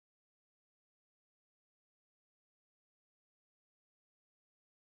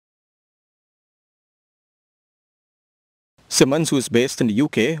Simmons, who is based in the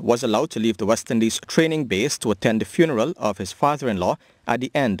UK, was allowed to leave the West Indies training base to attend the funeral of his father-in-law at the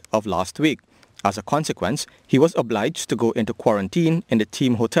end of last week. As a consequence, he was obliged to go into quarantine in the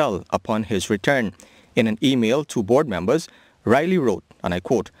team hotel upon his return. In an email to board members, Riley wrote, and I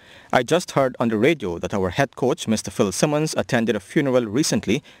quote, "I just heard on the radio that our head coach, Mr. Phil Simmons, attended a funeral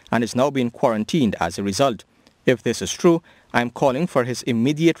recently and is now being quarantined as a result. If this is true, I am calling for his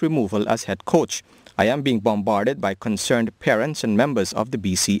immediate removal as head coach. I am being bombarded by concerned parents and members of the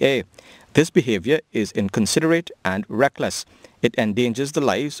BCA. This behavior is inconsiderate and reckless. It endangers the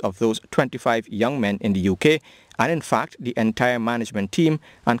lives of those 25 young men in the UK and in fact the entire management team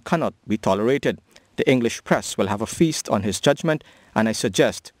and cannot be tolerated. The English press will have a feast on his judgment and I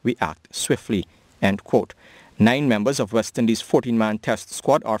suggest we act swiftly." End quote. 9 members of West Indies' 14-man test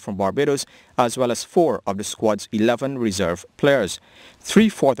squad are from Barbados, as well as 4 of the squad's 11 reserve players. 3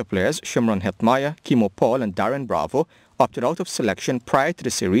 further players, Shimron Hetmaya, Kimo Paul and Darren Bravo, opted out of selection prior to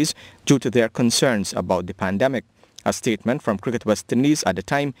the series due to their concerns about the pandemic. A statement from Cricket West Indies at the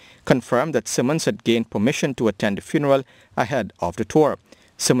time confirmed that Simmons had gained permission to attend the funeral ahead of the tour.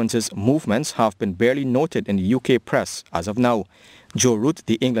 Simmons' movements have been barely noted in the UK press as of now. Joe Root,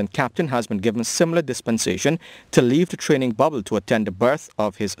 the England captain, has been given similar dispensation to leave the training bubble to attend the birth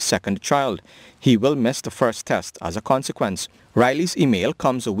of his second child. He will miss the first test as a consequence. Riley's email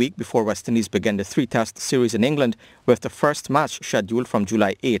comes a week before West Indies begin the 3-test series in England, with the first match scheduled from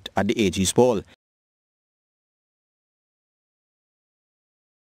July 8 at the AG's Bowl.